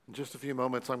In just a few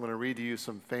moments, I'm going to read to you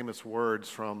some famous words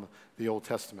from the Old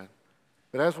Testament.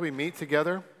 But as we meet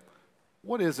together,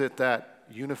 what is it that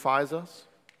unifies us?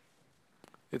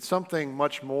 It's something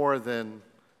much more than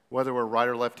whether we're right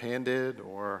or left-handed,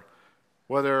 or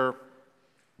whether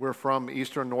we're from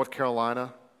Eastern North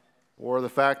Carolina, or the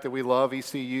fact that we love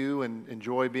ECU and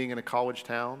enjoy being in a college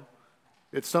town.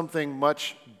 It's something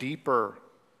much deeper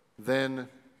than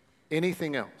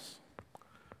anything else.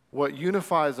 What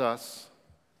unifies us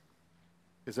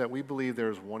is that we believe there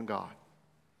is one God,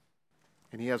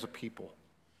 and He has a people.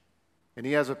 And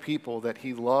He has a people that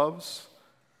He loves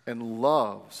and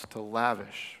loves to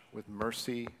lavish with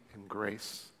mercy and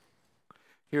grace.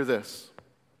 Hear this.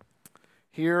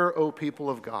 Hear, O people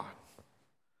of God.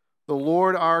 The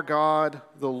Lord our God,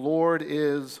 the Lord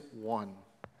is one.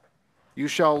 You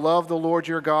shall love the Lord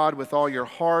your God with all your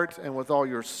heart and with all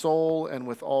your soul and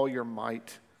with all your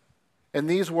might. And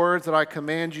these words that I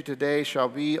command you today shall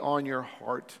be on your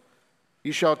heart.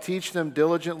 You shall teach them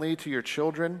diligently to your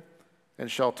children,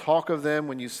 and shall talk of them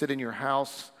when you sit in your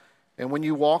house, and when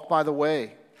you walk by the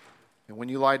way, and when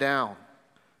you lie down,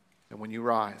 and when you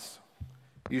rise.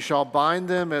 You shall bind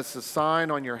them as a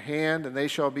sign on your hand, and they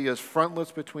shall be as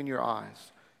frontlets between your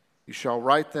eyes. You shall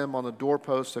write them on the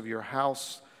doorposts of your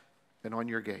house and on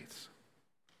your gates.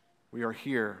 We are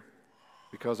here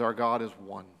because our God is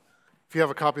one. If you have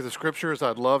a copy of the Scriptures,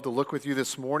 I'd love to look with you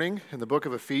this morning in the book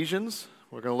of Ephesians.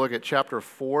 We're going to look at chapter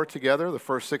 4 together, the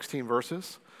first 16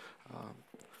 verses.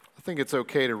 I think it's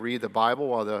okay to read the Bible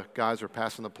while the guys are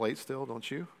passing the plate still, don't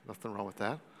you? Nothing wrong with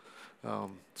that.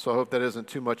 So I hope that isn't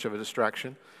too much of a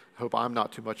distraction. I hope I'm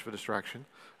not too much of a distraction.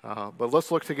 But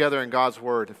let's look together in God's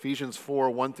Word. Ephesians 4,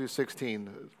 1 through 16.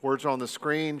 The words are on the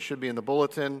screen, should be in the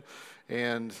bulletin,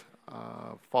 and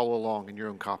follow along in your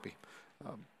own copy.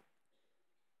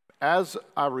 As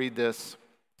I read this,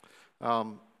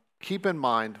 keep in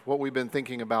mind what we've been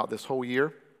thinking about this whole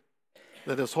year.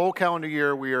 That this whole calendar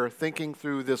year we are thinking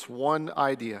through this one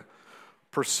idea,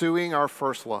 pursuing our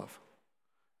first love.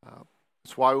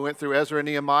 It's why we went through Ezra and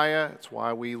Nehemiah. It's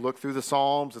why we looked through the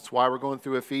Psalms. It's why we're going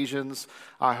through Ephesians.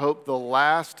 I hope the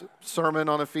last sermon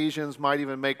on Ephesians might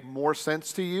even make more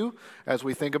sense to you as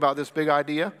we think about this big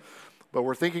idea. But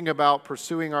we're thinking about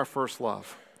pursuing our first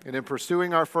love. And in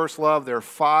pursuing our first love, there are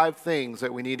 5 things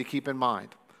that we need to keep in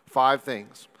mind. 5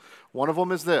 things. One of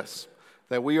them is this,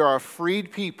 that we are a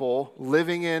freed people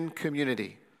living in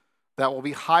community. That will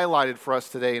be highlighted for us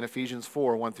today in Ephesians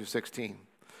 4, 1 through 16.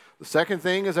 The second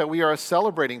thing is that we are a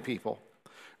celebrating people.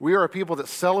 We are a people that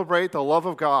celebrate the love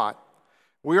of God.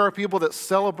 We are a people that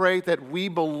celebrate that we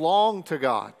belong to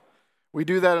God. We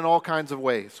do that in all kinds of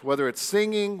ways, whether it's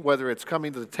singing, whether it's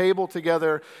coming to the table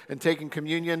together and taking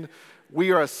communion.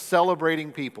 We are a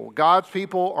celebrating people. God's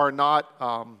people are not,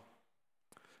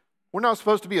 we're not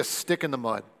supposed to be a stick in the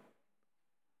mud.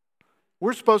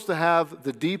 We're supposed to have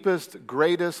the deepest,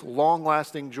 greatest,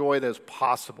 long-lasting joy that is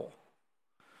possible.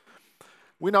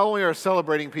 We not only are a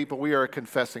celebrating people, we are a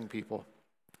confessing people.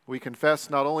 We confess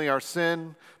not only our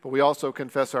sin, but we also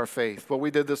confess our faith. What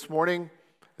we did this morning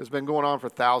has been going on for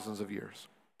thousands of years.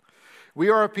 We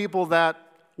are a people that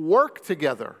work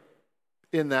together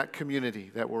in that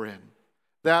community that we're in.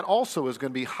 That also is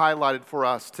going to be highlighted for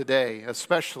us today,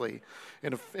 especially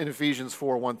in Ephesians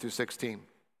 4, 1 through 16.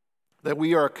 That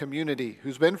we are a community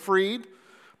who's been freed,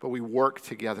 but we work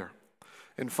together.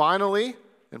 And finally,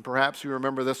 and perhaps you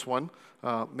remember this one,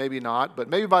 maybe not, but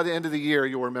maybe by the end of the year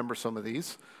you'll remember some of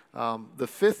these. The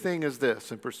 5th thing is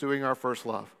this, in pursuing our first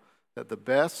love, that the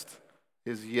best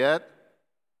is yet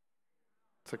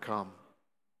to come.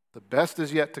 The best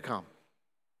is yet to come.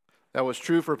 That was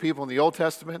true for people in the Old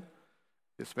Testament.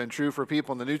 It's been true for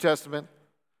people in the New Testament.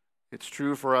 It's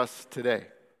true for us today.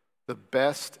 The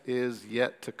best is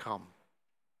yet to come.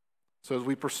 So as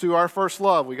we pursue our first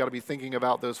love, we got to be thinking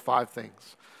about those 5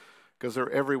 things because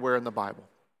they're everywhere in the Bible.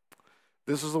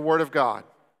 This is the Word of God.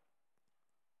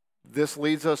 This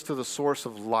leads us to the source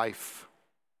of life,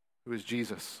 who is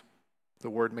Jesus, the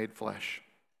Word made flesh.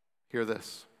 Hear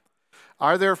this.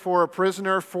 I, therefore, a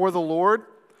prisoner for the Lord,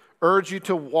 urge you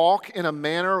to walk in a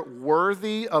manner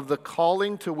worthy of the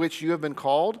calling to which you have been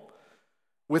called,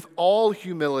 with all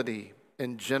humility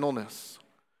and gentleness,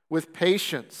 with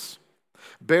patience,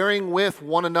 bearing with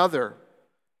one another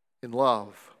in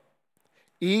love,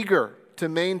 eager to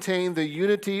maintain the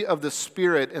unity of the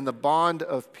Spirit in the bond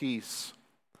of peace.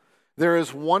 There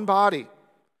is one body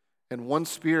and one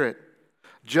Spirit,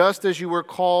 just as you were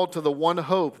called to the one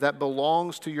hope that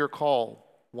belongs to your call,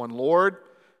 one Lord,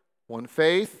 one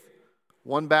faith,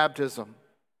 one baptism,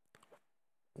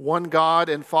 one God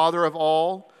and Father of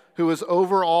all, who is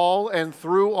over all and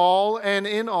through all and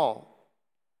in all.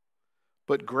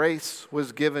 but grace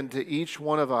was given to each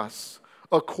one of us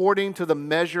according to the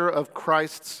measure of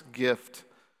Christ's gift.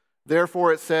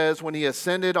 Therefore it says, when he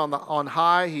ascended on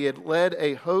high, he had led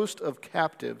a host of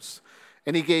captives,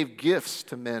 and he gave gifts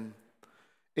to men.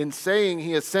 In saying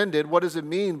he ascended, what does it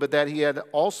mean but that he had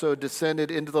also descended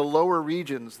into the lower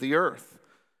regions, the earth?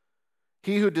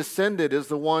 He who descended is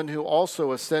the one who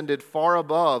also ascended far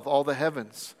above all the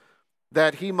heavens,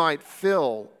 that he might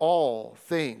fill all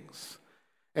things.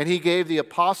 And he gave the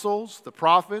apostles, the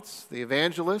prophets, the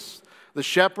evangelists, the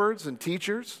shepherds and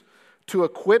teachers to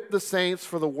equip the saints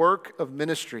for the work of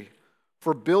ministry,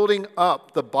 for building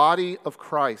up the body of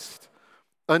Christ,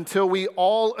 until we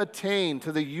all attain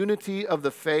to the unity of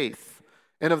the faith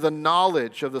and of the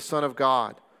knowledge of the Son of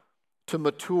God, to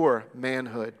mature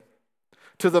manhood,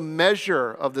 to the measure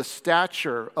of the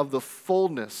stature of the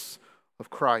fullness of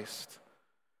Christ,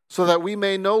 so that we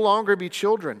may no longer be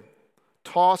children,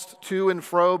 tossed to and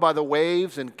fro by the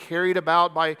waves and carried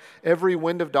about by every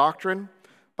wind of doctrine,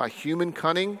 by human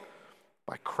cunning,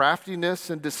 by craftiness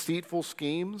and deceitful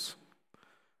schemes.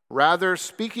 Rather,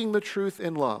 speaking the truth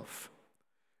in love,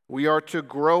 we are to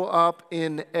grow up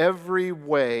in every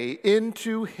way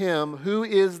into him who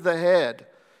is the head,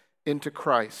 into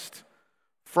Christ,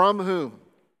 from whom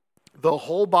the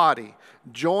whole body,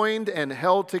 joined and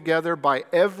held together by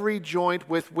every joint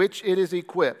with which it is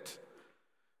equipped,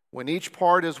 when each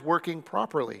part is working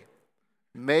properly,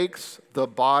 makes the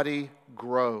body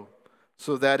grow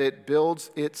so that it builds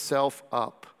itself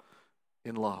up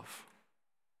in love.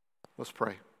 Let's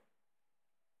pray.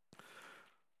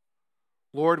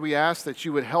 Lord, we ask that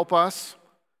you would help us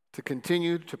to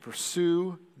continue to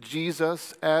pursue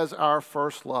Jesus as our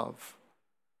first love.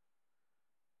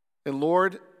 And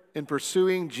Lord, in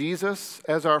pursuing Jesus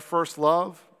as our first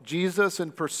love, Jesus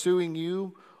in pursuing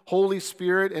you, Holy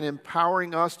Spirit in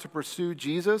empowering us to pursue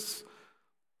Jesus,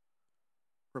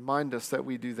 remind us that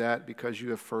we do that because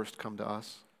you have first come to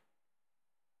us.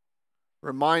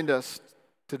 Remind us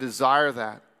to desire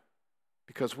that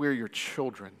because we're your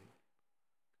children,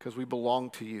 because we belong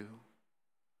to you.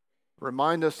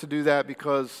 Remind us to do that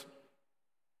because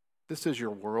this is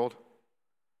your world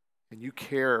and you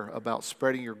care about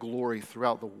spreading your glory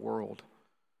throughout the world.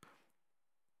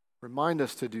 Remind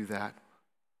us to do that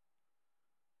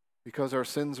because our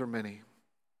sins are many,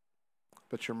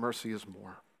 but your mercy is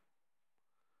more.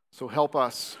 So help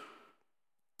us,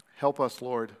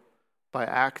 Lord, by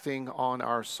acting on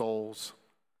our souls.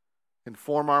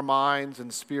 Inform our minds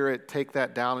and spirit, take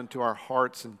that down into our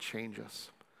hearts and change us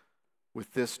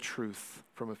with this truth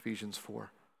from Ephesians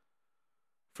 4.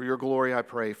 For your glory, I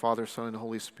pray, Father, Son, and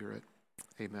Holy Spirit.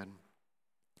 Amen.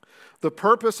 The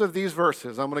purpose of these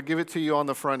verses, I'm going to give it to you on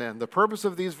the front end. The purpose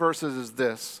of these verses is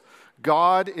this: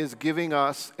 God is giving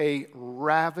us a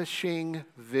ravishing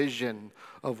vision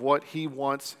of what he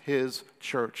wants his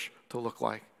church to look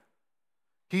like.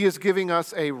 He is giving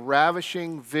us a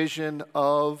ravishing vision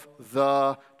of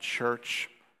the church.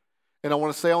 And I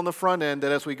want to say on the front end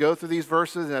that as we go through these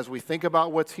verses and as we think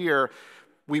about what's here,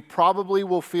 we probably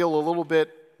will feel a little bit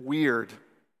weird.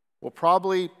 We'll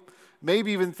probably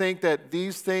maybe even think that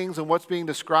these things and what's being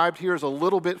described here is a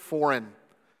little bit foreign.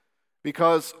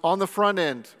 Because on the front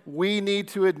end, we need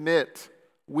to admit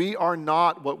we are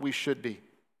not what we should be.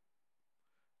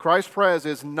 Christ Pres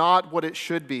is not what it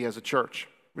should be as a church.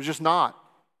 We're just not.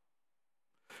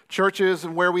 Churches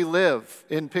and where we live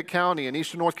in Pitt County and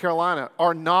Eastern North Carolina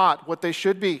are not what they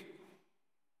should be.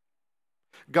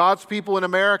 God's people in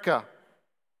America,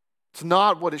 it's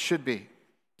not what it should be.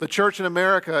 The church in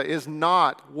America is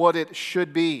not what it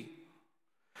should be.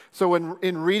 So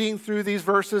in reading through these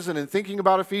verses and in thinking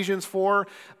about Ephesians 4,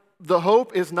 the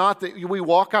hope is not that we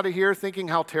walk out of here thinking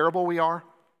how terrible we are.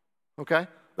 Okay?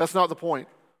 That's not the point.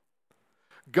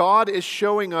 God is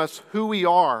showing us who we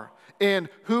are and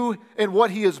who and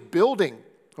what he is building.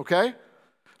 Okay?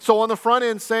 So on the front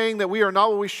end saying that we are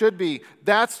not what we should be,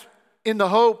 that's in the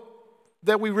hope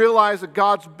that we realize that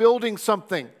God's building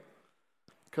something.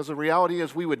 Because the reality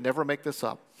is we would never make this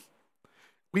up.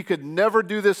 We could never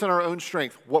do this in our own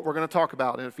strength, what we're going to talk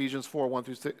about in Ephesians 4, 1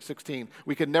 through 16.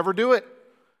 We could never do it.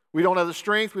 We don't have the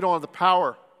strength, we don't have the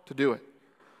power to do it.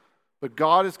 But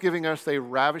God is giving us a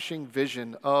ravishing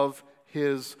vision of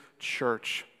his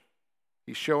church.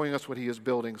 He's showing us what he is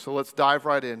building. So let's dive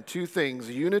right in. Two things,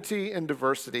 unity and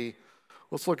diversity.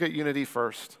 Let's look at unity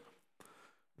first.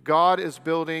 God is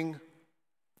building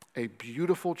a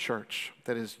beautiful church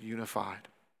that is unified.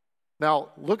 Now,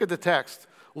 look at the text.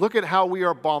 Look at how we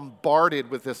are bombarded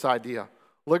with this idea.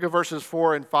 Look at verses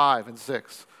 4 and 5 and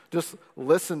 6. Just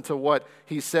listen to what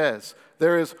he says.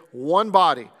 There is one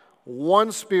body,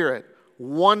 one Spirit,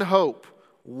 one hope,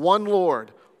 one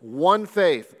Lord, one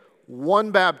faith,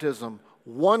 one baptism,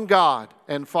 one God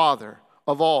and Father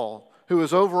of all, who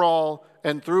is over all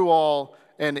and through all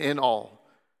and in all.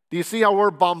 Do you see how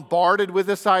we're bombarded with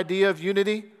this idea of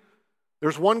unity?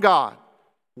 There's one God,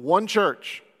 one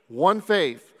church, one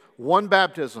faith, one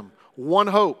baptism, one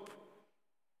hope.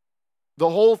 The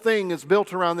whole thing is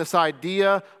built around this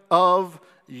idea of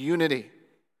unity.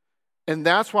 And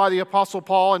that's why the Apostle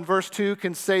Paul in verse 2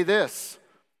 can say this: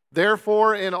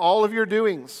 therefore, in all of your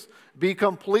doings, be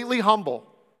completely humble,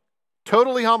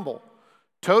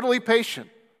 totally patient,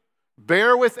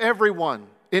 bear with everyone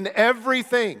in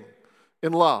everything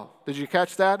in love. Did you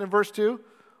catch that in verse 2?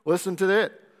 Listen to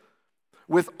it.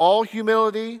 With all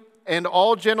humility and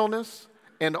all gentleness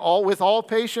and with all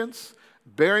patience,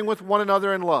 bearing with one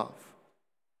another in love.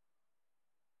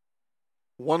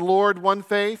 One Lord, one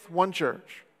faith, one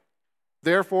church.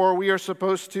 Therefore, we are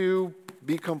supposed to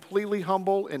be completely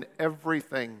humble in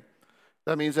everything.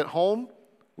 That means at home,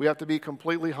 we have to be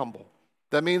completely humble.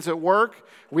 That means at work,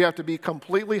 we have to be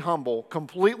completely humble,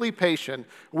 completely patient.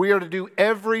 We are to do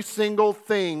every single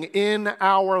thing in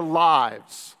our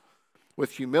lives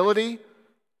with humility,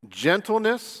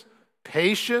 gentleness,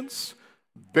 patience,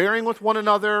 bearing with one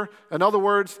another. In other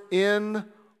words, in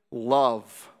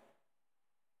love.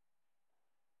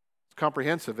 It's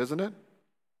comprehensive, isn't it?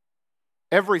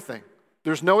 Everything.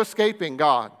 There's no escaping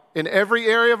God. In every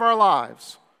area of our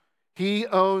lives, He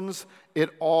owns it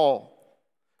all.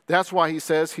 That's why he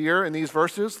says here in these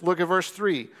verses, look at verse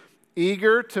 3,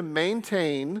 eager to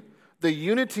maintain the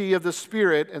unity of the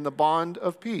Spirit and the bond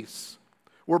of peace.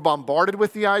 We're bombarded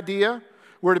with the idea.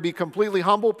 We're to be completely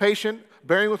humble, patient,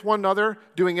 bearing with one another,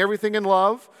 doing everything in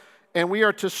love. And we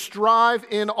are to strive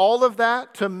in all of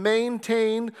that to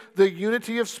maintain the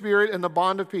unity of spirit and the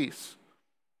bond of peace.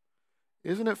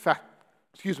 Isn't it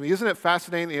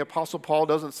fascinating the Apostle Paul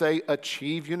doesn't say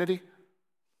achieve unity?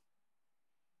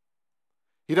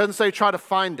 He doesn't say try to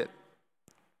find it,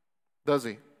 does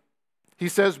he? He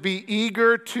says be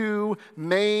eager to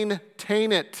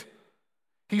maintain it.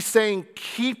 He's saying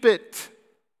keep it.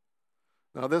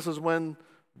 Now this is when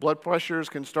blood pressures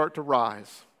can start to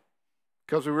rise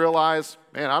because we realize,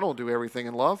 man, I don't do everything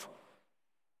in love.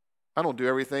 I don't do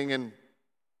everything in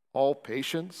all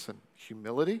patience and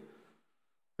humility.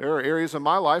 There are areas in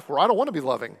my life where I don't want to be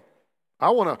loving.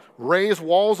 I want to raise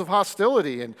walls of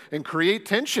hostility and create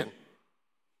tension.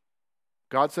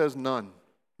 God says none,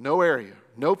 no area,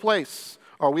 no place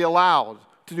are we allowed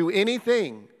to do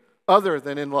anything other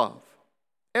than in love.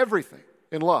 Everything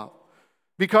in love.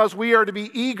 Because we are to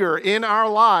be eager in our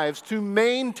lives to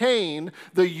maintain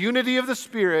the unity of the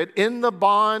Spirit in the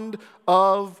bond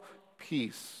of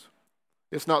peace.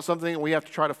 It's not something that we have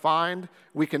to try to find.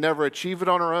 We can never achieve it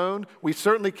on our own. We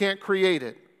certainly can't create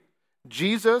it.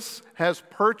 Jesus has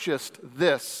purchased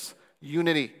this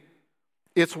unity.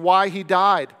 It's why He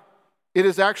died. It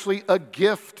is actually a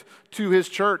gift to His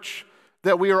church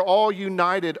that we are all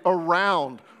united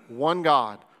around one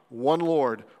God, one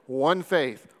Lord, one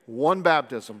faith, one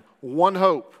baptism, one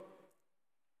hope.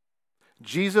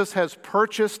 Jesus has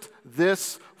purchased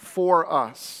this for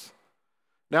us.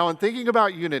 Now, in thinking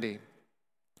about unity,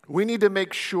 we need to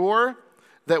make sure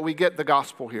that we get the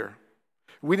gospel here.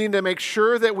 We need to make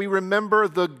sure that we remember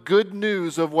the good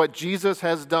news of what Jesus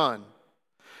has done.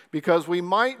 Because we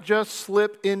might just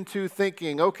slip into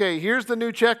thinking, okay, here's the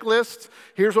new checklist,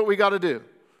 here's what we got to do.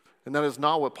 And that is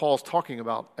not what Paul's talking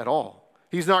about at all.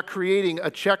 He's not creating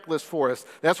a checklist for us.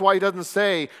 That's why he doesn't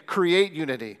say create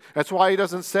unity. That's why he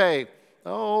doesn't say,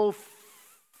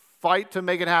 fight to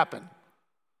make it happen.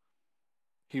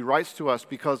 He writes to us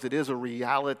because it is a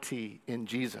reality in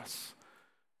Jesus.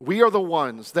 We are the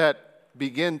ones that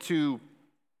begin to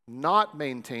not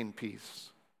maintain peace.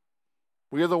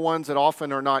 We are the ones that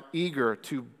often are not eager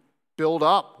to build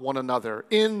up one another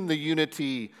in the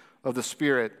unity of the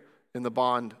Spirit in the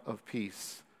bond of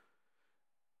peace.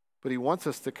 But He wants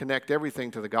us to connect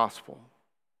everything to the gospel.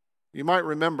 You might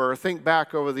remember, think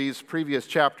back over these previous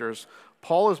chapters,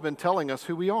 Paul has been telling us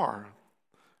who we are.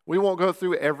 We won't go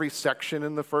through every section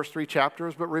in the first 3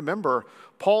 chapters, but remember,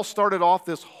 Paul started off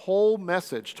this whole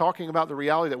message talking about the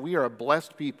reality that we are a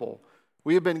blessed people.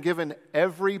 We have been given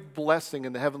every blessing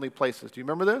in the heavenly places. Do you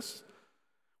remember this?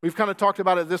 We've kind of talked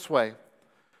about it this way.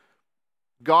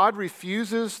 God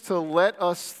refuses to let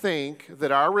us think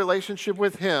that our relationship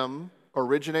with Him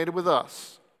originated with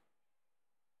us.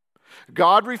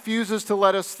 God refuses to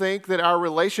let us think that our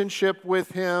relationship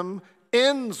with Him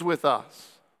ends with us.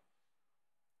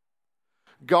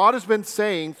 God has been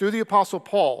saying through the Apostle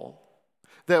Paul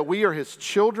that we are His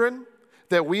children,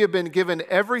 that we have been given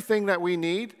everything that we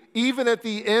need. Even at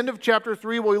the end of chapter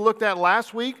 3, what we looked at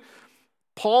last week,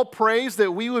 Paul prays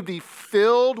that we would be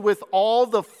filled with all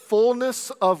the fullness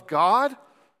of God.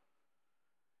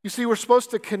 You see, we're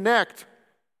supposed to connect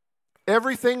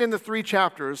everything in the 3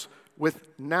 chapters with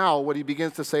now what he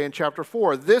begins to say in chapter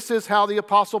 4. This is how the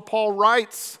Apostle Paul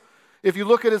writes. If you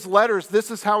look at his letters,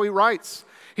 this is how he writes.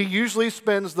 He usually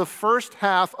spends the first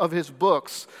half of his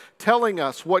books telling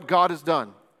us what God has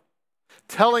done,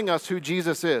 telling us who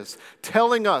Jesus is,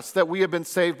 telling us that we have been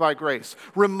saved by grace,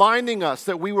 reminding us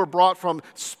that we were brought from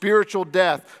spiritual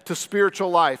death to spiritual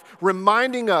life,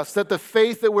 reminding us that the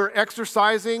faith that we're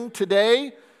exercising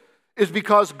today is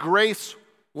because grace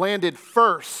landed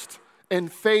first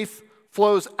and faith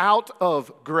flows out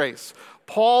of grace.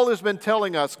 Paul has been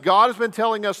telling us, God has been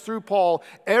telling us through Paul,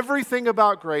 everything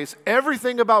about grace,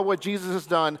 everything about what Jesus has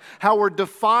done, how we're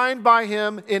defined by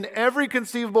him in every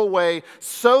conceivable way,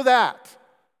 so that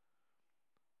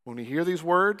when we hear these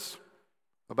words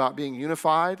about being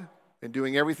unified and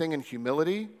doing everything in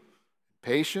humility,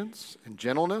 patience, and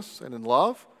gentleness, and in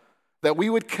love, that we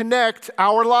would connect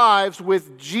our lives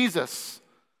with Jesus.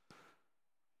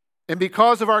 And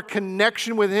because of our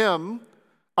connection with him,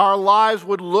 our lives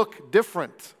would look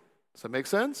different. Does that make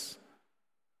sense?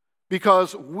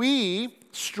 Because we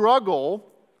struggle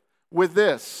with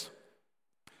this.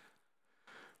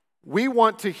 We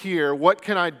want to hear, what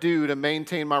can I do to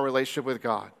maintain my relationship with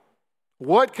God?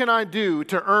 What can I do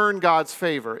to earn God's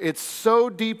favor? It's so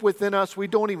deep within us, we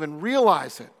don't even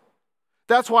realize it.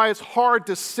 That's why it's hard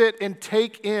to sit and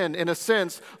take in a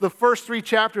sense, the first 3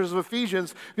 chapters of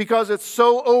Ephesians, because it's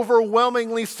so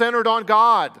overwhelmingly centered on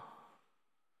God.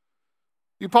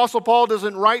 The Apostle Paul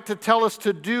doesn't write to tell us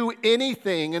to do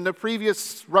anything in the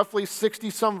previous roughly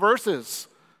 60-some verses.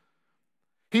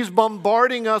 He's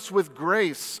bombarding us with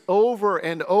grace over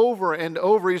and over and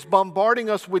over. He's bombarding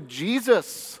us with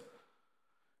Jesus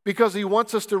because he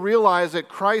wants us to realize that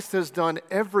Christ has done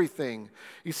everything.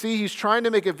 You see, he's trying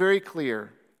to make it very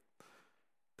clear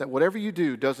that whatever you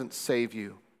do doesn't save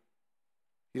you.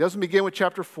 He doesn't begin with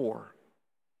chapter 4.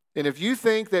 And if you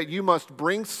think that you must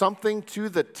bring something to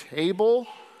the table,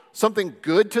 something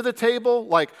good to the table,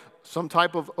 like some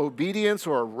type of obedience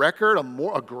or a record,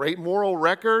 a great moral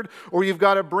record, or you've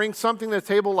got to bring something to the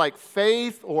table like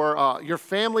faith or your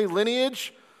family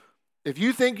lineage, if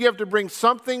you think you have to bring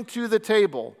something to the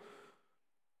table,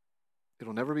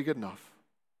 it'll never be good enough.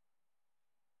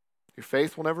 Your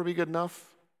faith will never be good enough.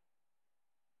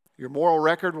 Your moral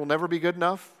record will never be good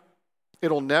enough.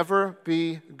 It'll never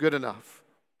be good enough.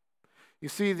 You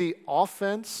see, the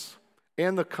offense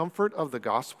and the comfort of the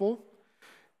gospel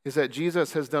is that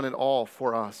Jesus has done it all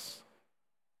for us.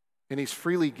 And he's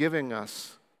freely giving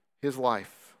us his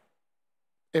life.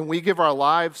 And we give our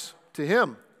lives to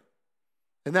him.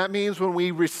 And that means when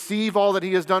we receive all that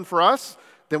he has done for us,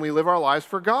 then we live our lives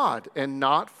for God and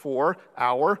not for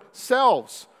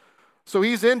ourselves. So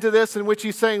he's into this in which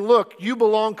he's saying, look, you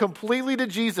belong completely to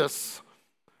Jesus.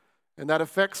 And that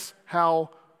affects how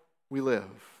we live.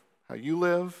 How you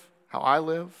live, how I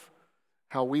live,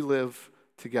 how we live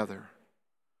together.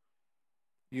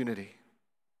 Unity.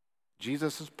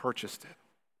 Jesus has purchased it.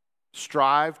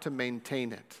 Strive to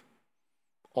maintain it.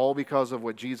 All because of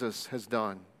what Jesus has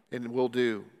done and will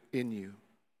do in you.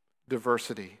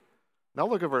 Diversity. Now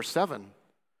look at verse 7.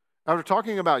 After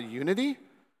talking about unity,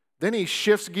 then he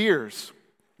shifts gears.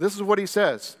 This is what he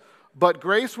says. But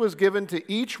grace was given to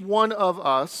each one of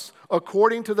us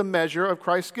according to the measure of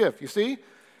Christ's gift. You see?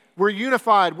 We're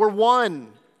unified. We're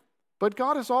one. But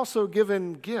God has also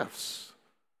given gifts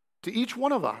to each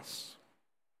one of us.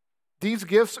 These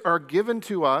gifts are given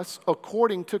to us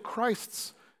according to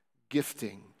Christ's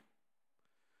gifting.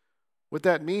 What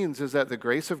that means is that the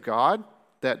grace of God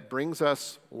that brings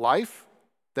us life,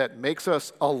 that makes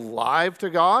us alive to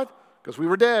God, because we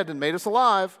were dead and made us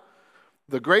alive,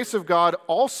 the grace of God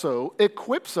also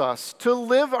equips us to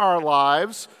live our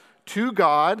lives to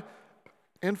God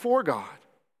and for God.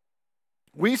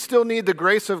 We still need the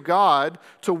grace of God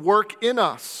to work in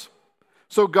us.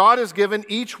 So God has given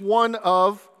each one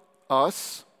of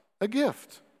us a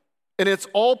gift. And it's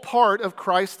all part of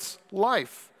Christ's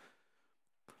life.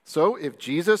 So if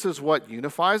Jesus is what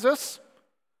unifies us,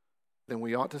 then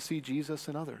we ought to see Jesus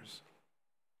in others.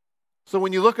 So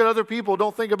when you look at other people,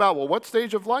 don't think about, well, what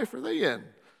stage of life are they in?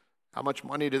 How much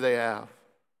money do they have?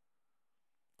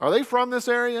 Are they from this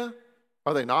area?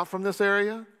 Are they not from this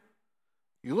area?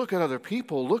 You look at other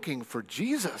people looking for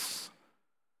Jesus.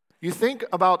 You think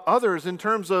about others in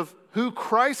terms of who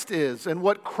Christ is and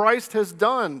what Christ has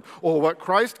done, or what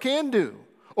Christ can do,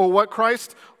 or what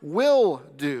Christ will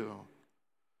do.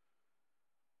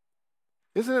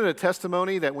 Isn't it a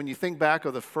testimony that when you think back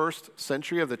of the first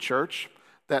century of the church,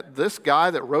 that this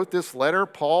guy that wrote this letter,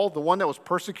 Paul, the one that was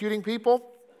persecuting people,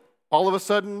 all of a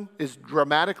sudden is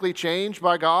dramatically changed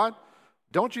by God?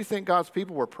 Don't you think God's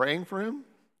people were praying for him?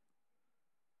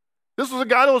 This was a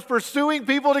guy that was pursuing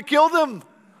people to kill them.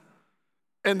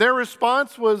 And their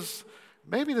response was,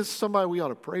 maybe this is somebody we ought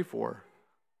to pray for.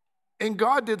 And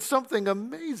God did something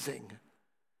amazing.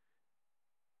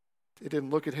 They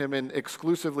didn't look at him and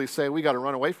exclusively say, we got to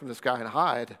run away from this guy and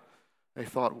hide. They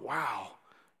thought, wow,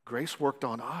 grace worked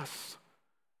on us.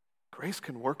 Grace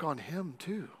can work on him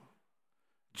too.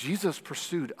 Jesus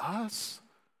pursued us.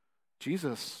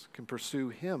 Jesus can pursue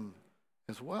him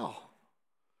as well.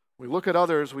 We look at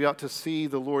others, we ought to see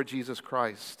the Lord Jesus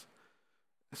Christ,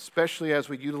 especially as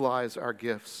we utilize our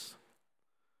gifts.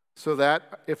 So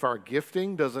that if our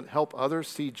gifting doesn't help others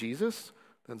see Jesus,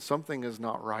 then something is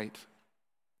not right.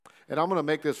 And I'm going to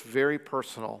make this very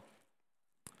personal.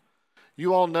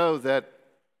 You all know that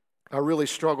I really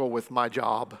struggle with my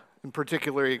job, and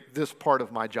particularly this part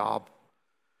of my job.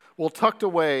 Well, tucked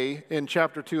away in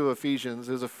chapter 2 of Ephesians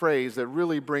is a phrase that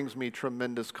really brings me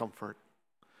tremendous comfort.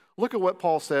 Look at what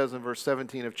Paul says in verse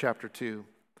 17 of chapter 2.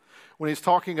 When he's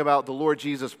talking about the Lord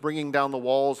Jesus bringing down the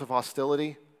walls of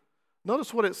hostility,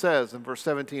 notice what it says in verse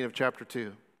 17 of chapter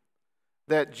 2.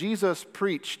 That Jesus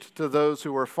preached to those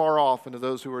who were far off and to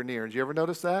those who were near. Did you ever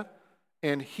notice that?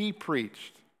 And he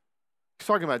preached. He's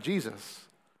talking about Jesus.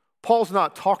 Paul's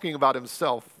not talking about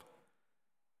himself.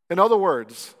 In other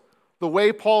words, the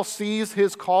way Paul sees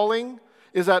his calling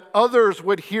is that others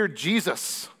would hear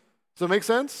Jesus. Does that make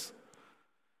sense?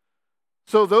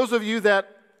 So those of you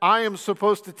that I am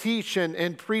supposed to teach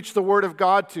and preach the word of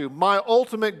God to, my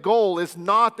ultimate goal is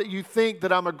not that you think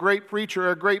that I'm a great preacher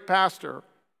or a great pastor.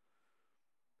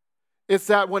 It's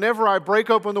that whenever I break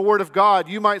open the word of God,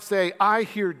 you might say, I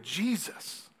hear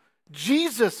Jesus.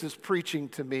 Jesus is preaching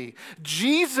to me.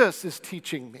 Jesus is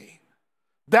teaching me.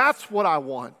 That's what I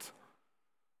want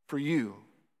for you.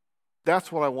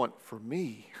 That's what I want for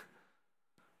me.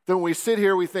 Then when we sit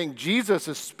here, we think Jesus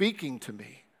is speaking to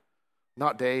me,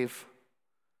 not Dave,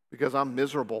 because I'm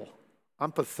miserable.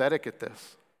 I'm pathetic at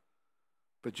this.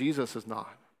 But Jesus is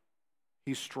not.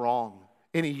 He's strong.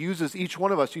 And he uses each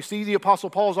one of us. You see, the Apostle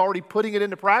Paul is already putting it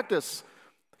into practice.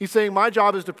 He's saying, my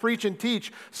job is to preach and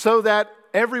teach so that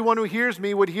everyone who hears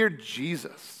me would hear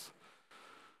Jesus.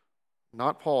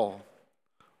 Not Paul.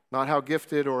 Not how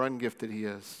gifted or ungifted he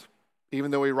is.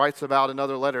 Even though he writes about in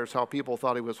other letters how people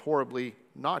thought he was horribly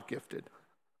not gifted.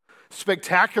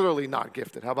 Spectacularly not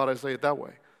gifted. How about I say it that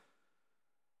way?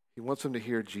 He wants them to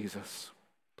hear Jesus.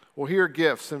 Well, here are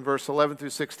gifts in verse 11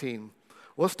 through 16.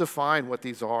 Let's define what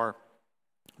these are.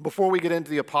 Before we get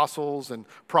into the apostles and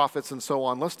prophets and so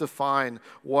on, let's define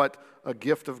what a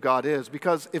gift of God is.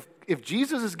 Because if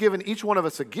Jesus has given each one of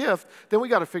us a gift, then we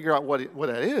got to figure out what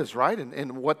that is, right?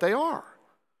 And what they are.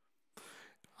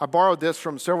 I borrowed this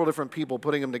from several different people,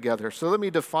 putting them together. So let me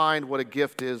define what a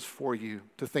gift is for you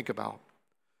to think about.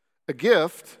 A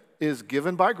gift is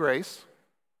given by grace.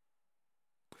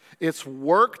 It's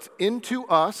worked into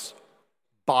us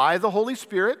by the Holy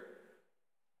Spirit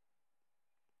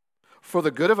for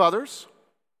the good of others,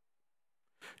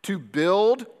 to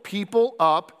build people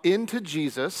up into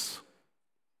Jesus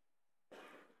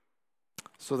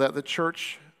so that the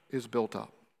church is built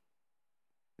up.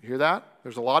 You hear that?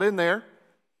 There's a lot in there,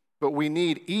 but we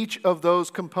need each of those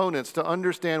components to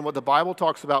understand what the Bible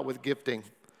talks about with gifting.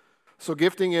 So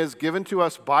gifting is given to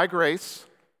us by grace.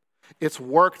 It's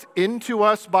worked into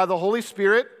us by the Holy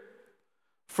Spirit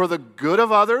for the good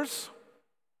of others,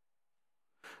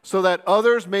 so that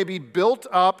others may be built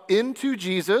up into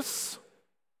Jesus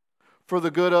for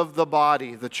the good of the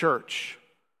body, the church.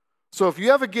 So if you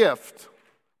have a gift,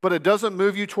 but it doesn't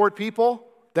move you toward people,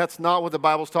 that's not what the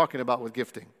Bible's talking about with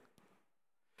gifting.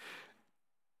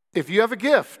 If you have a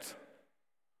gift,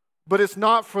 but it's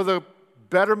not for the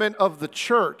betterment of the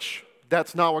church,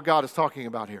 that's not what God is talking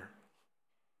about here.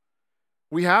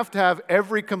 We have to have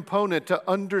every component to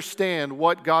understand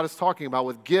what God is talking about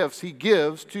with gifts He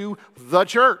gives to the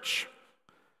church.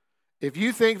 If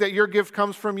you think that your gift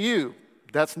comes from you,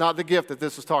 that's not the gift that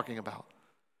this is talking about.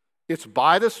 It's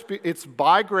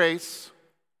by grace,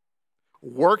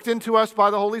 worked into us by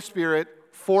the Holy Spirit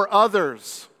for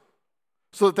others,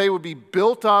 so that they would be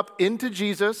built up into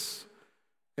Jesus,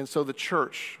 and so the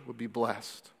church would be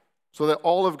blessed. So that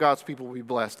all of God's people will be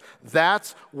blessed.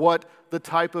 That's what the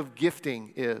type of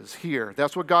gifting is here.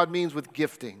 That's what God means with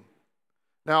gifting.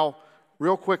 Now,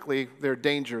 real quickly, there are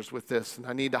dangers with this, and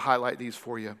I need to highlight these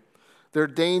for you. There are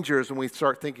dangers when we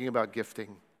start thinking about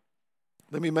gifting.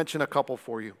 Let me mention a couple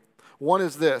for you. One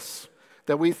is this,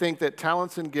 that we think that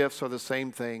talents and gifts are the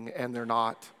same thing, and they're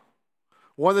not.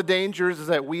 One of the dangers is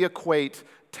that we equate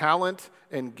talent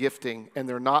and gifting, and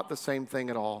they're not the same thing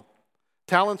at all.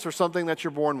 Talents are something that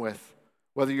you're born with,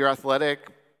 whether you're athletic,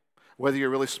 whether you're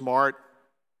really smart,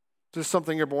 just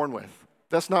something you're born with.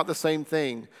 That's not the same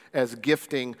thing as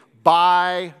gifting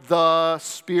by the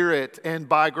Spirit and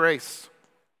by grace.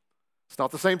 It's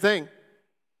not the same thing.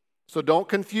 So don't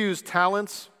confuse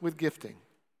talents with gifting.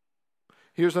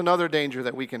 Here's another danger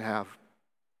that we can have.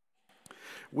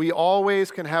 We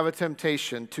always can have a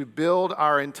temptation to build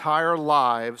our entire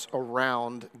lives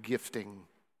around gifting.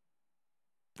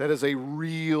 That is a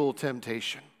real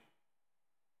temptation.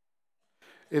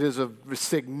 It is a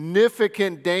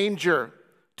significant danger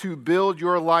to build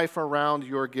your life around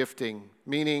your gifting,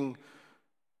 meaning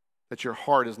that your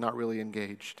heart is not really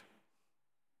engaged.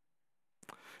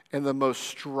 And the most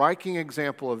striking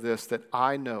example of this that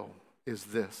I know is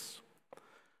this.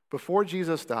 Before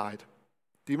Jesus died,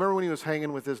 do you remember when he was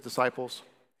hanging with his disciples?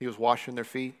 He was washing their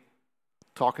feet,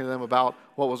 talking to them about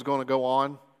what was going to go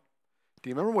on. Do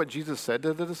you remember what Jesus said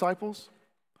to the disciples?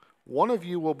 One of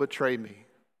you will betray me.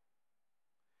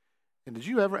 And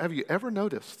have you ever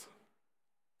noticed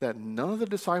that none of the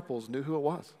disciples knew who it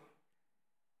was?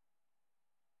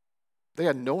 They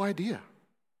had no idea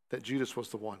that Judas was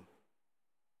the one.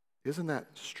 Isn't that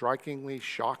strikingly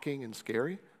shocking and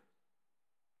scary?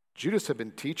 Judas had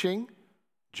been teaching,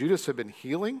 Judas had been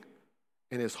healing,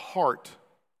 and his heart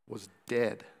was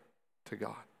dead to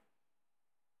God.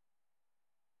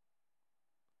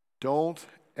 Don't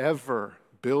ever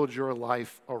build your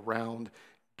life around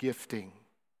gifting,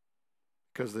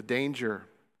 because the danger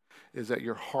is that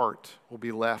your heart will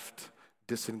be left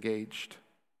disengaged.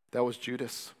 That was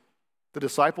Judas. The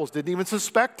disciples didn't even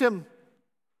suspect him.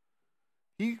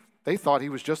 They thought he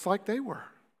was just like they were.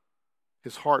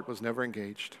 His heart was never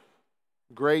engaged.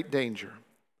 Great danger.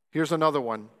 Here's another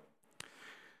one.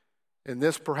 And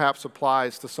this perhaps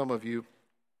applies to some of you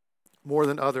more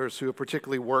than others who have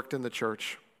particularly worked in the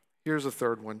church. Here's a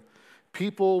third one.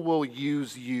 People will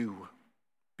use you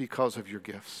because of your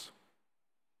gifts.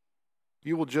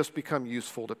 You will just become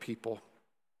useful to people.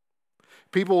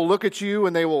 People will look at you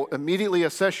and they will immediately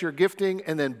assess your gifting,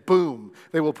 and then boom,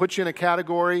 they will put you in a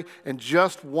category and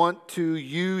just want to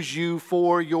use you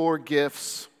for your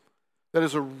gifts. That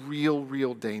is a real,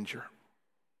 real danger.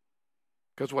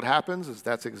 Because what happens is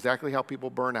that's exactly how people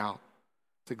burn out.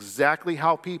 It's exactly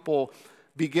how people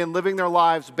begin living their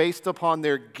lives based upon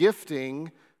their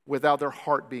gifting without their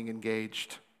heart being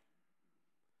engaged.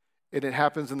 And it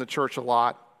happens in the church a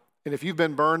lot. And if you've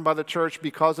been burned by the church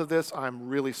because of this, I'm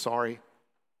really sorry.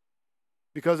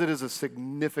 Because it is a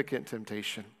significant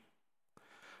temptation.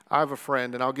 I have a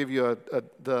friend, and I'll give you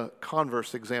the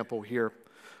converse example here.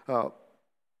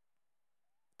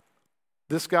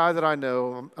 This guy that I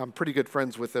know, I'm pretty good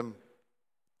friends with him.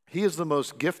 He is the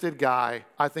most gifted guy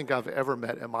I think I've ever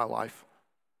met in my life.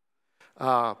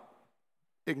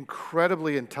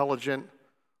 Incredibly intelligent,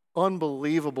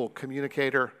 unbelievable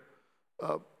communicator,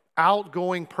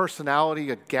 outgoing personality,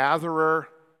 a gatherer.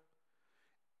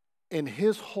 And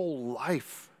his whole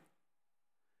life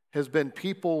has been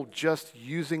people just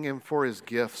using him for his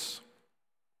gifts.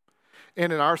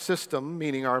 And in our system,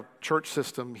 meaning our church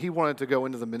system, he wanted to go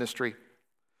into the ministry.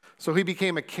 So he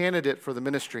became a candidate for the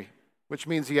ministry, which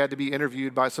means he had to be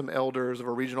interviewed by some elders of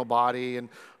a regional body and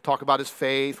talk about his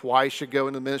faith, why he should go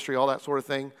into the ministry, all that sort of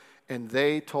thing. And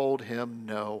they told him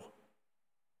no.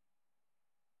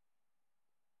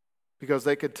 Because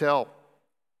they could tell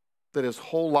that his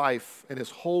whole life and his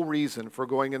whole reason for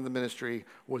going in the ministry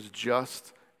was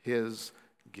just his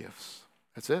gifts.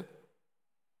 That's it.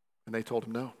 And they told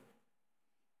him no.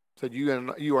 Said,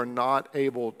 you are not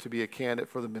able to be a candidate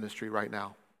for the ministry right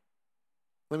now.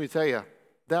 Let me tell you,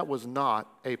 that was not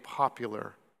a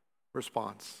popular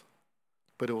response,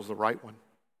 but it was the right one.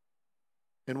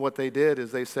 And what they did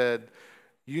is they said,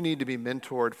 you need to be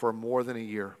mentored for more than a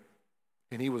year.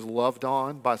 And he was loved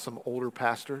on by some older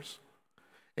pastors.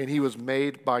 And he was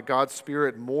made by God's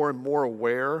Spirit more and more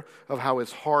aware of how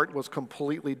his heart was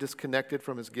completely disconnected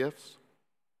from his gifts.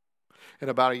 And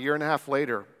about a year and a half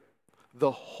later,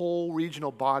 the whole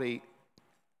regional body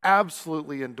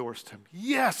absolutely endorsed him.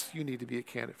 Yes, you need to be a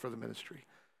candidate for the ministry.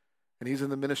 And he's in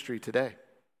the ministry today.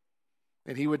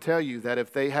 And he would tell you that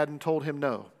if they hadn't told him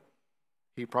no,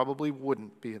 he probably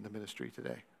wouldn't be in the ministry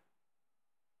today.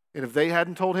 And if they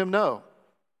hadn't told him no,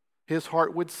 his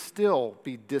heart would still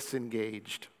be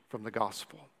disengaged from the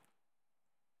gospel.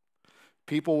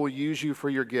 People will use you for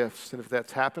your gifts, and if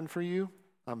that's happened for you,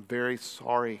 I'm very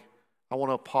sorry. I want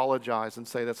to apologize and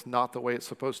say that's not the way it's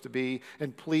supposed to be,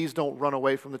 and please don't run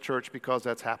away from the church because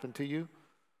that's happened to you.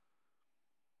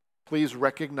 Please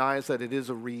recognize that it is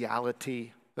a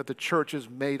reality that the church is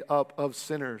made up of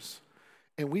sinners.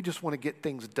 And we just want to get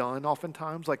things done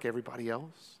oftentimes like everybody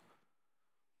else.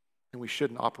 And we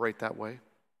shouldn't operate that way.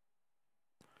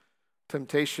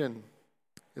 Temptation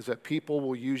is that people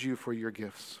will use you for your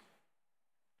gifts.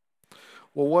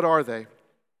 Well, what are they?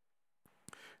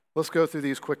 Let's go through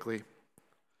these quickly.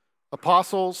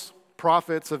 Apostles,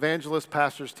 prophets, evangelists,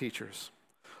 pastors, teachers.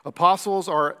 Apostles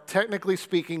are, technically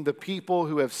speaking, the people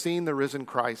who have seen the risen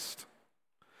Christ.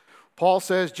 Paul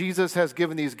says Jesus has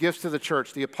given these gifts to the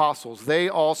church, the apostles. They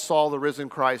all saw the risen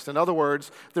Christ. In other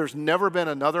words, there's never been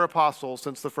another apostle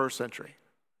since the first century.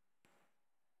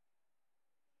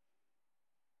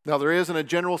 Now, there is in a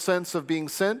general sense of being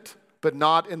sent, but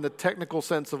not in the technical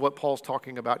sense of what Paul's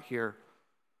talking about here.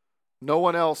 No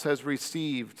one else has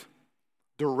received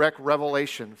direct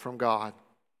revelation from God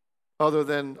other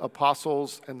than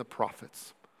apostles and the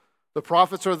prophets. The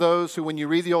prophets are those who, when you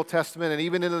read the Old Testament and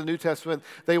even into the New Testament,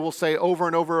 they will say over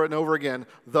and over and over again,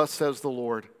 "Thus says the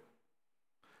Lord."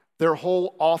 Their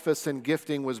whole office and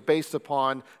gifting was based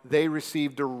upon they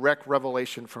received direct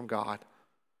revelation from God.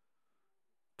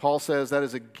 Paul says that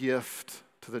is a gift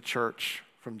to the church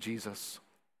from Jesus.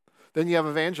 Then you have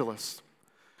evangelists.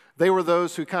 They were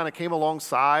those who kind of came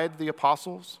alongside the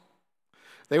apostles.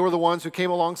 They were the ones who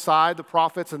came alongside the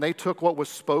prophets, and they took what was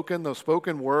spoken, the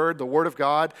spoken word, the word of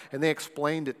God, and they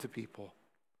explained it to people.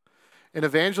 And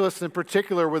evangelists in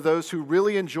particular were those who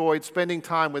really enjoyed spending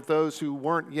time with those who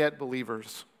weren't yet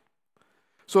believers.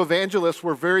 So evangelists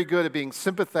were very good at being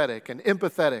sympathetic and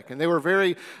empathetic, and they were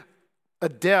very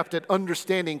adept at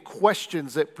understanding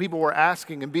questions that people were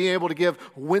asking and being able to give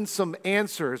winsome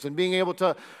answers and being able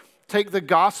to take the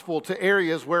gospel to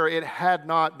areas where it had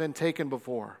not been taken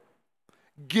before.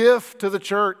 Gift to the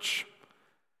church.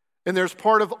 And there's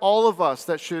part of all of us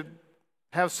that should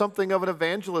have something of an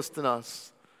evangelist in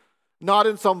us. Not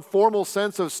in some formal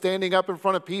sense of standing up in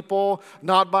front of people,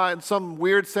 not by in some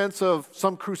weird sense of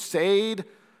some crusade,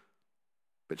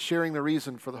 but sharing the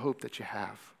reason for the hope that you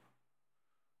have.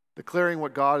 Declaring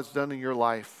what God has done in your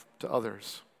life to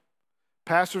others.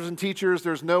 Pastors and teachers,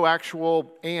 there's no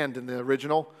actual "and" in the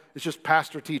original. It's just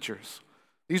pastor-teachers.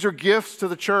 These are gifts to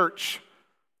the church.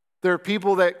 There are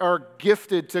people that are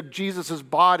gifted to Jesus'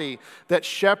 body that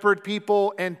shepherd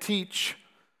people and teach.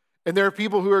 And there are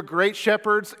people who are great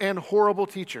shepherds and horrible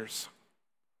teachers.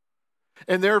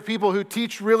 And there are people who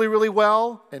teach really, really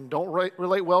well and don't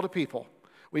relate well to people.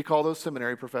 We call those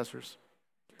seminary professors.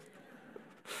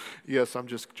 Yes, I'm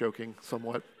just joking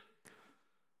somewhat.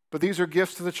 But these are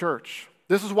gifts to the church.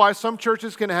 This is why some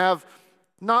churches can have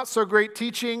not so great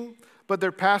teaching, but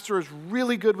their pastor is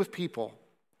really good with people.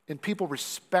 And people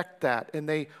respect that, and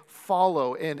they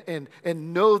follow and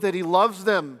know that he loves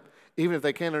them, even if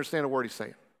they can't understand a word he's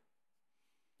saying.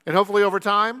 And hopefully over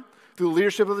time, through the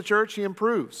leadership of the church, he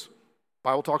improves. The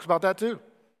Bible talks about that too.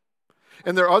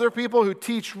 And there are other people who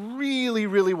teach really,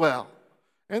 really well,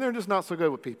 and they're just not so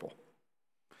good with people.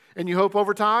 And you hope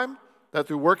over time that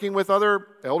through working with other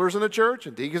elders in the church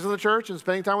and deacons in the church and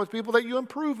spending time with people that you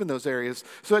improve in those areas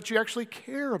so that you actually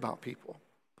care about people.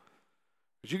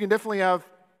 Because you can definitely have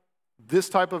this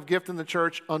type of gift in the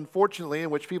church, unfortunately,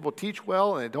 in which people teach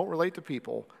well and they don't relate to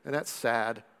people, and that's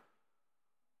sad.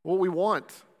 What we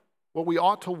want, what we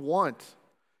ought to want,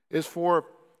 is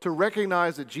to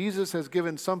recognize that Jesus has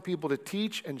given some people to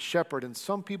teach and shepherd, and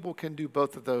some people can do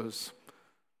both of those.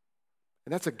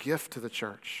 And that's a gift to the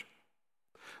church.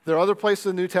 There are other places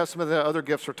in the New Testament that other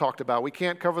gifts are talked about. We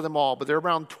can't cover them all, but they're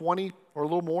around 20 or a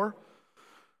little more.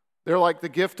 They're like the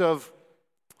gift of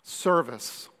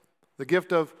service, the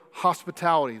gift of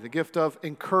hospitality, the gift of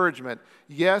encouragement.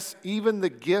 Yes, even the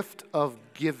gift of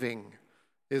giving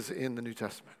is in the New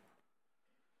Testament.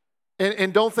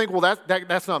 And don't think, well,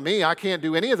 that's not me. I can't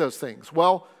do any of those things.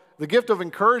 Well, the gift of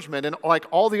encouragement, and like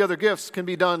all the other gifts, can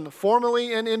be done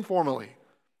formally and informally.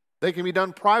 They can be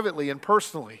done privately and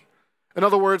personally. In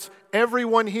other words,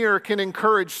 everyone here can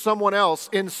encourage someone else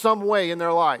in some way in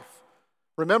their life.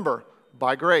 Remember,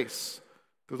 by grace,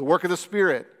 through the work of the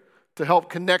Spirit, to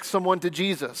help connect someone to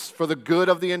Jesus for the good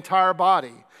of the entire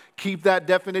body. Keep that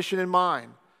definition in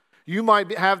mind. You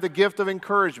might have the gift of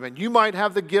encouragement. You might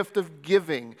have the gift of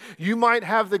giving. You might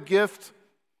have the gift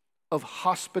of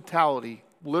hospitality,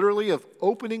 literally of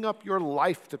opening up your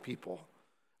life to people.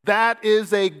 That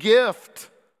is a gift.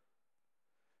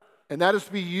 And that is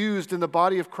to be used in the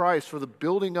body of Christ for the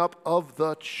building up of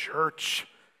the church.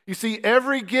 You see,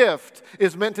 every gift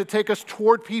is meant to take us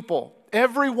toward people.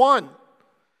 Every one.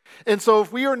 And so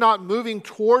if we are not moving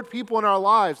toward people in our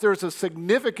lives, there's a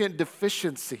significant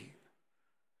deficiency.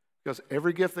 Because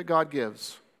every gift that God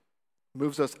gives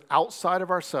moves us outside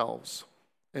of ourselves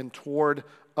and toward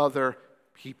other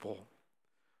people.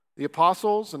 The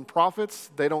apostles and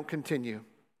prophets, they don't continue.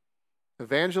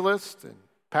 Evangelists and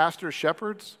pastors,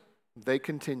 shepherds, they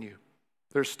continue.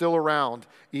 They're still around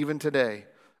even today.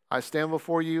 I stand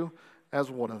before you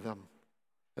as one of them,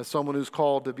 as someone who's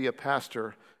called to be a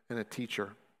pastor and a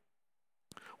teacher.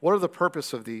 What are the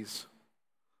purpose of these?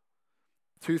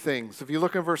 Two things. If you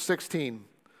look in verse 16,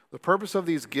 the purpose of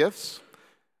these gifts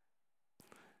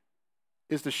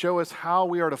is to show us how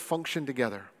we are to function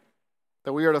together,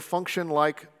 that we are to function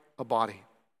like a body.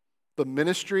 The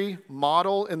ministry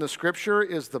model in the Scripture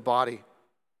is the body.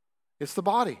 It's the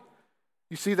body.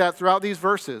 You see that throughout these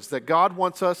verses, that God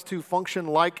wants us to function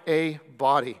like a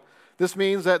body. This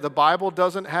means that the Bible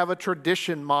doesn't have a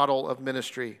tradition model of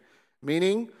ministry,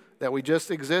 meaning that we just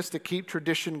exist to keep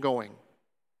tradition going.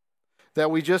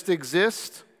 That we just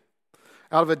exist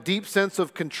out of a deep sense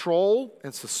of control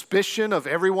and suspicion of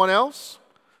everyone else.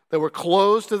 That we're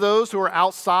closed to those who are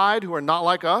outside, who are not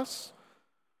like us.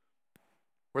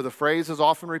 Where the phrase is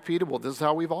often repeated, well, this is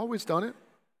how we've always done it.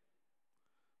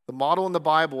 The model in the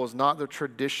Bible is not the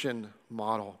tradition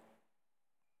model.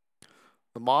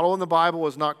 The model in the Bible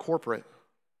is not corporate,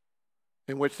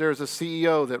 in which there's a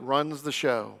CEO that runs the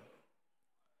show.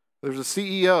 There's a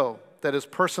CEO that is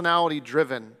personality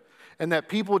driven, and that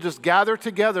people just gather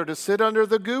together to sit under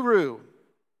the guru.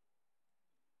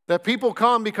 That people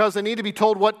come because they need to be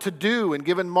told what to do and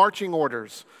given marching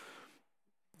orders.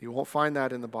 You won't find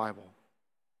that in the Bible.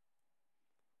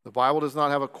 The Bible does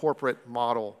not have a corporate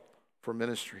model for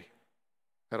ministry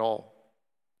at all.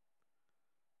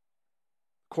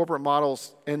 Corporate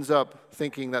models ends up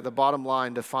thinking that the bottom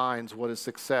line defines what is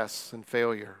success and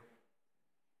failure.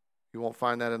 You won't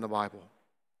find that in the Bible.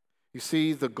 You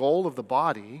see, the goal of the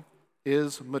body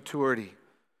is maturity.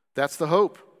 That's the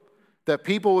hope. That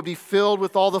people would be filled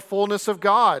with all the fullness of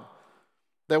God.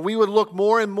 That we would look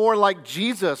more and more like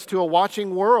Jesus to a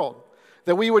watching world.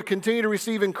 That we would continue to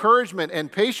receive encouragement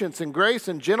and patience and grace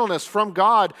and gentleness from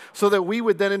God so that we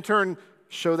would then in turn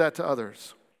show that to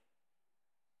others.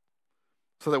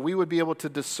 So that we would be able to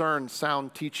discern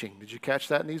sound teaching. Did you catch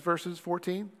that in these verses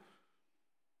 14?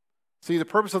 See, the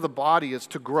purpose of the body is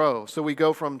to grow. So we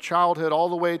go from childhood all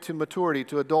the way to maturity,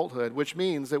 to adulthood, which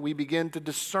means that we begin to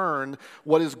discern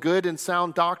what is good and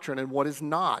sound doctrine and what is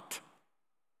not.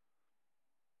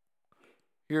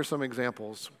 Here are some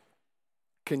examples.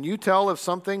 Can you tell if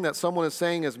something that someone is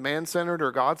saying is man-centered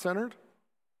or God-centered?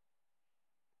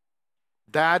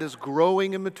 That is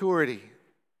growing in maturity,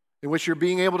 in which you're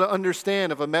being able to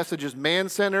understand if a message is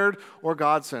man-centered or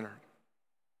God-centered.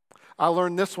 I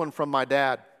learned this one from my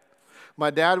dad.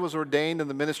 My dad was ordained in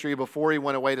the ministry before he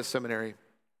went away to seminary.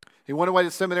 He went away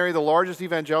to seminary, the largest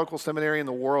evangelical seminary in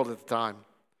the world at the time.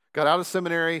 Got out of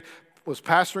seminary, was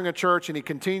pastoring a church, and he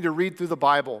continued to read through the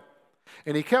Bible.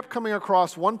 And he kept coming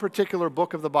across one particular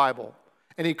book of the Bible.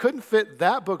 And he couldn't fit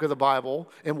that book of the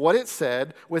Bible and what it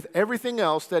said with everything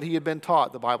else that he had been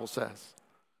taught, the Bible says.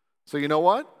 So you know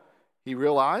what? He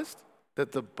realized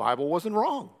that the Bible wasn't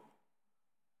wrong.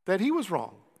 That he was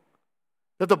wrong.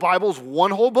 That the Bible's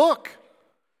one whole book.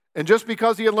 And just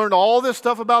because he had learned all this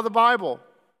stuff about the Bible,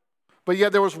 but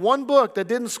yet there was one book that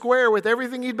didn't square with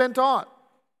everything he'd been taught,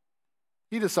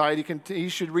 he decided he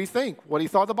should rethink what he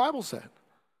thought the Bible said.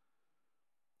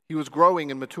 He was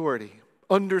growing in maturity,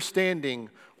 understanding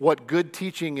what good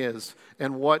teaching is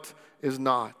and what is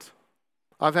not.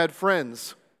 I've had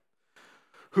friends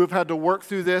who have had to work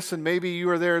through this, and maybe you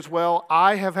are there as well.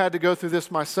 I have had to go through this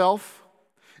myself,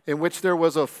 in which there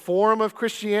was a form of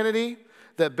Christianity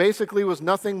that basically was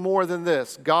nothing more than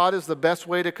this: God is the best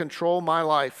way to control my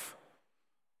life.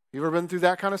 You ever been through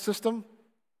that kind of system?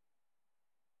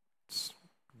 It's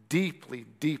deeply,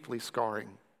 deeply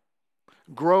scarring.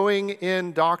 Growing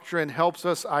in doctrine helps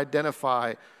us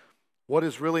identify what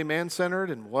is really man-centered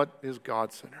and what is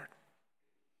God-centered.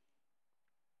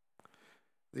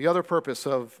 The other purpose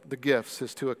of the gifts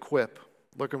is to equip.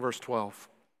 Look in verse 12.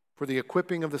 For the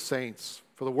equipping of the saints,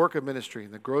 for the work of ministry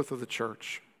and the growth of the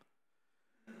church.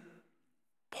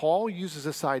 Paul uses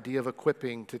this idea of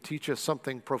equipping to teach us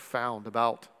something profound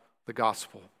about the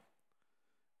gospel.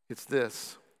 It's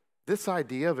this. This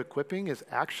idea of equipping is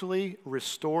actually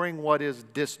restoring what is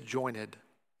disjointed.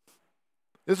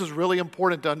 This is really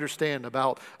important to understand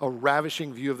about a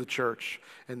ravishing view of the church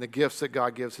and the gifts that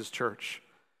God gives his church.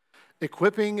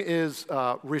 Equipping is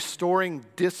restoring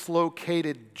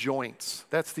dislocated joints.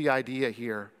 That's the idea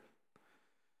here.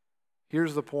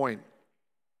 Here's the point.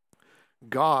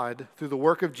 God, through the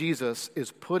work of Jesus,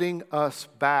 is putting us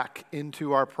back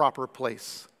into our proper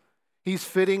place. He's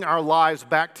fitting our lives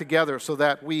back together so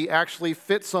that we actually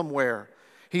fit somewhere.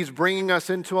 He's bringing us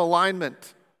into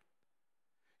alignment.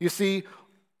 You see,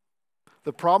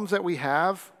 the problems that we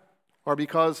have are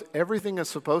because everything is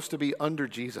supposed to be under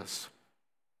Jesus,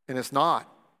 and it's not.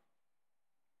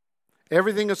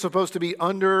 Everything is supposed to be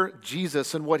under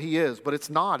Jesus and what he is, but it's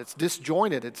not. It's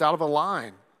disjointed. It's out of a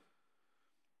line.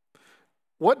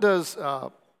 What does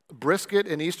brisket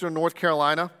in eastern North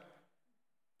Carolina,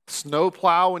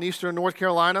 snowplow in eastern North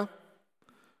Carolina,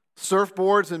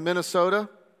 surfboards in Minnesota,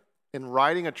 and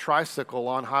riding a tricycle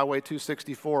on Highway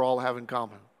 264 all have in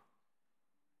common?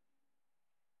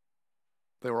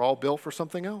 They were all built for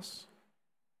something else.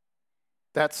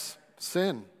 That's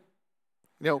sin.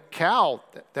 Cow,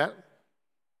 that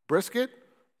brisket,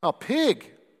 a pig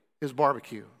is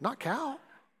barbecue, not cow,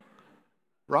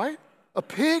 right? A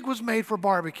pig was made for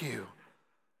barbecue.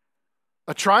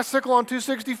 A tricycle on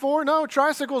 264? No, a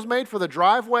tricycle is made for the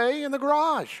driveway and the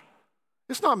garage.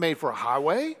 It's not made for a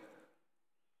highway.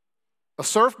 A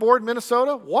surfboard in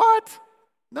Minnesota? What?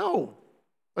 No.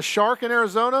 A shark in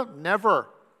Arizona? Never.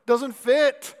 Doesn't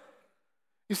fit.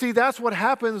 You see, that's what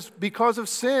happens because of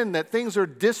sin, that things are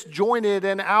disjointed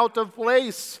and out of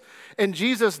place. And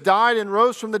Jesus died and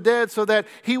rose from the dead so that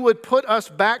he would put us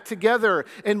back together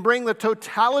and bring the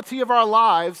totality of our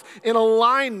lives in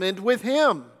alignment with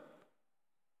him.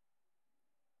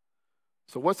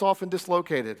 So what's often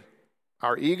dislocated?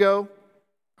 Our ego,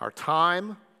 our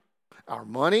time, our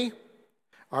money,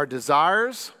 our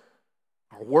desires,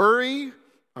 our worry,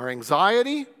 our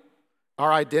anxiety,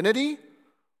 our identity.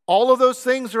 All of those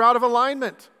things are out of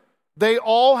alignment. They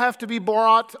all have to be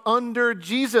brought under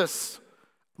Jesus.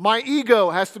 My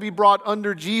ego has to be brought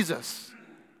under Jesus.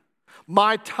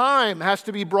 My time has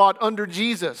to be brought under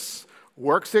Jesus.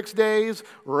 Work 6 days,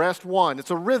 rest 1.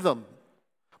 It's a rhythm.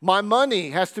 My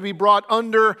money has to be brought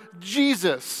under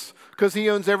Jesus because he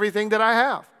owns everything that I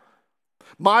have.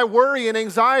 My worry and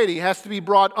anxiety has to be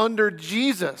brought under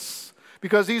Jesus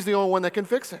because he's the only one that can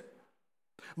fix it.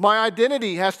 My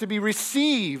identity has to be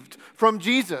received from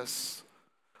Jesus.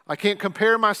 I can't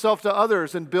compare myself to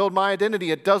others and build my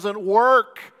identity. It doesn't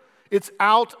work. It's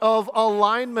out of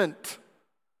alignment.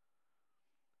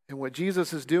 And what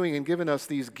Jesus is doing in giving us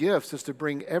these gifts is to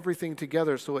bring everything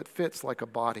together so it fits like a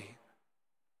body.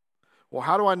 Well,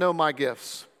 how do I know my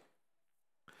gifts?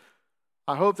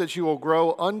 I hope that you will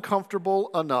grow uncomfortable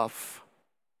enough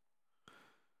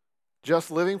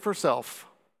just living for self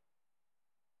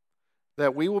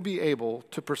that we will be able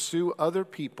to pursue other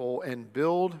people and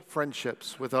build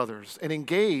friendships with others and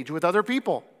engage with other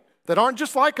people that aren't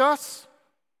just like us.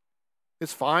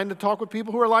 It's fine to talk with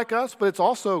people who are like us, but it's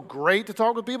also great to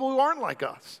talk with people who aren't like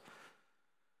us.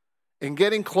 And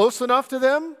getting close enough to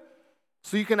them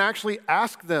so you can actually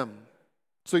ask them.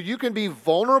 So you can be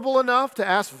vulnerable enough to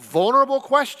ask vulnerable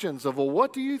questions of, well, where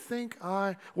do you think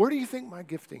my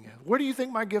gifting is? Where do you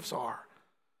think my gifts are?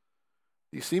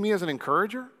 Do you see me as an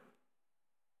encourager?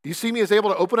 Do you see me as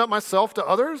able to open up myself to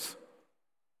others?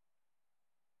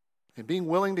 And being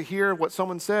willing to hear what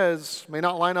someone says may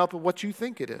not line up with what you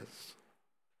think it is.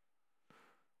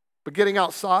 But getting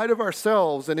outside of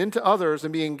ourselves and into others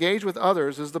and be engaged with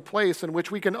others is the place in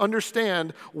which we can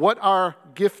understand what our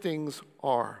giftings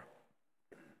are.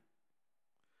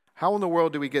 How in the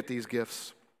world do we get these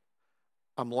gifts?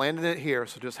 I'm landing it here,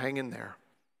 so just hang in there.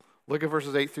 Look at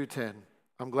verses 8 through 10.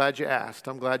 I'm glad you asked.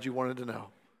 I'm glad you wanted to know.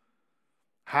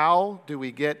 How do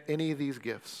we get any of these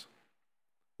gifts?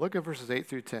 Look at verses 8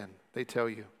 through 10. They tell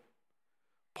you.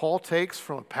 Paul takes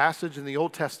from a passage in the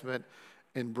Old Testament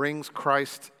and brings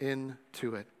Christ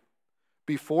into it.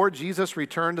 Before Jesus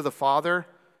returned to the Father,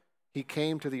 he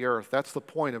came to the earth. That's the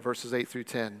point of verses 8 through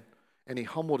 10. And he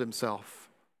humbled himself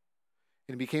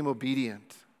and became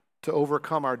obedient to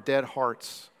overcome our dead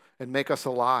hearts and make us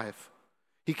alive.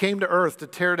 He came to earth to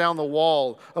tear down the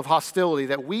wall of hostility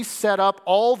that we set up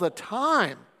all the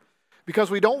time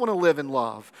because we don't want to live in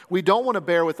love. We don't want to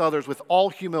bear with others with all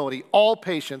humility, all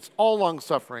patience, all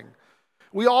long-suffering.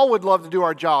 We all would love to do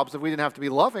our jobs if we didn't have to be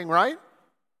loving, right?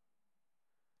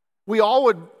 We all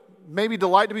would maybe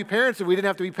delight to be parents if we didn't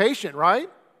have to be patient, right?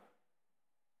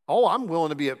 Oh, I'm willing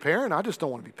to be a parent. I just don't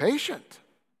want to be patient,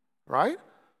 right?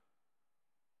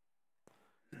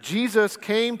 Jesus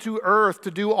came to earth to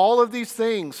do all of these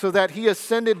things so that he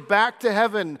ascended back to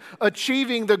heaven,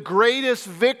 achieving the greatest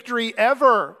victory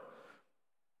ever.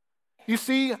 You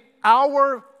see,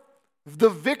 the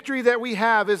victory that we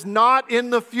have is not in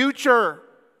the future.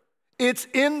 It's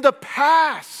in the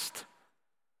past.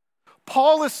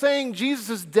 Paul is saying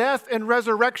Jesus' death and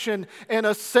resurrection and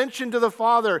ascension to the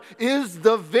Father is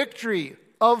the victory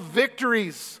of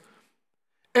victories.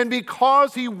 And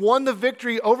because he won the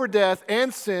victory over death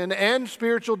and sin and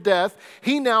spiritual death,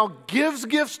 he now gives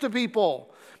gifts to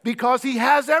people because he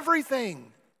has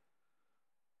everything.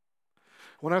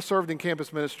 When I served in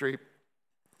campus ministry,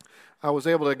 I was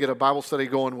able to get a Bible study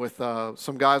going with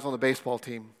some guys on the baseball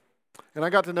team. And I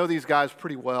got to know these guys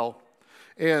pretty well.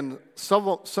 And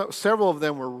several of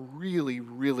them were really,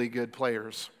 really good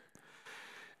players.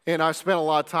 And I spent a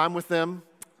lot of time with them,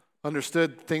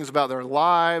 understood things about their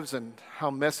lives and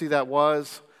how messy that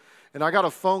was. And I got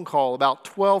a phone call about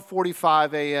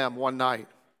 12:45 a.m. one night.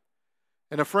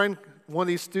 And a friend, one of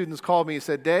these students called me and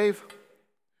said, Dave,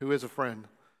 who is a friend,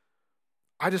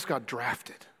 I just got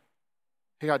drafted.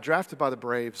 He got drafted by the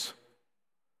Braves.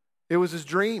 It was his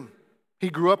dream. He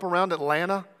grew up around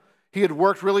Atlanta. He had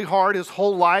worked really hard his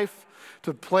whole life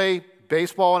to play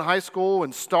baseball in high school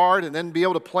and start and then be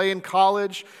able to play in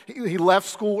college. He left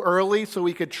school early so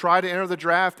he could try to enter the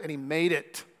draft, and he made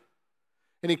it.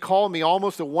 And he called me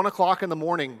almost at 1 o'clock in the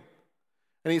morning.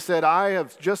 And he said, I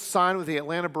have just signed with the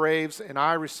Atlanta Braves, and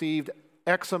I received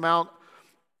X amount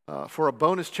for a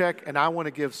bonus check, and I want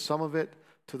to give some of it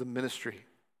to the ministry.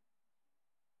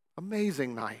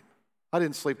 Amazing night. I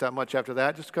didn't sleep that much after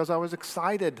that just because I was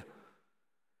excited.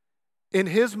 In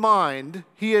his mind,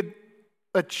 he had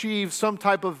achieved some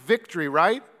type of victory,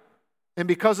 right? And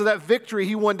because of that victory,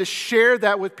 he wanted to share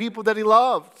that with people that he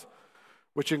loved,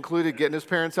 which included getting his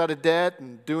parents out of debt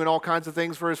and doing all kinds of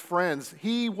things for his friends.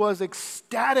 He was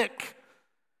ecstatic.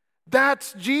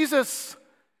 That's Jesus.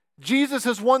 Jesus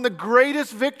has won the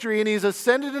greatest victory, and he's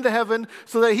ascended into heaven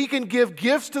so that he can give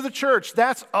gifts to the church.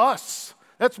 That's us.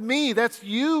 That's me. That's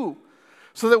you.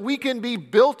 So that we can be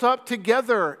built up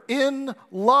together in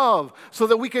love, so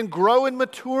that we can grow in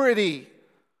maturity,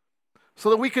 so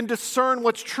that we can discern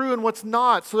what's true and what's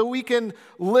not, so that we can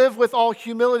live with all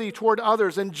humility toward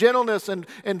others and gentleness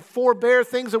and forbear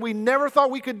things that we never thought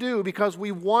we could do because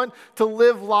we want to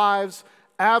live lives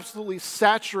absolutely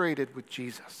saturated with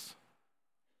Jesus.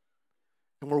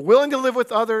 And we're willing to live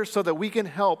with others so that we can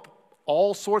help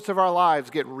all sorts of our lives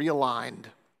get realigned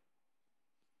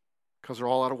because they're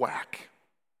all out of whack.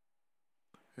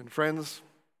 And friends,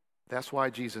 that's why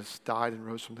Jesus died and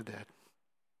rose from the dead.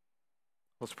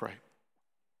 Let's pray.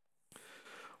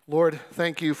 Lord,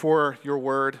 thank you for your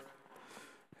word.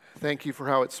 Thank you for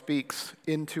how it speaks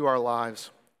into our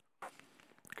lives.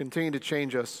 Continue to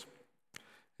change us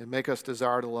and make us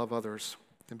desire to love others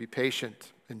and be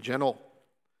patient and gentle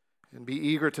and be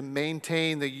eager to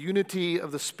maintain the unity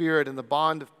of the Spirit and the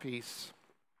bond of peace.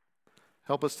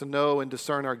 Help us to know and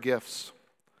discern our gifts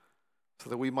so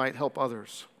that we might help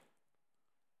others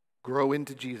grow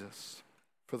into Jesus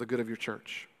for the good of your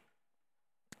church.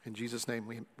 In Jesus' name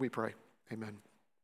we pray. Amen.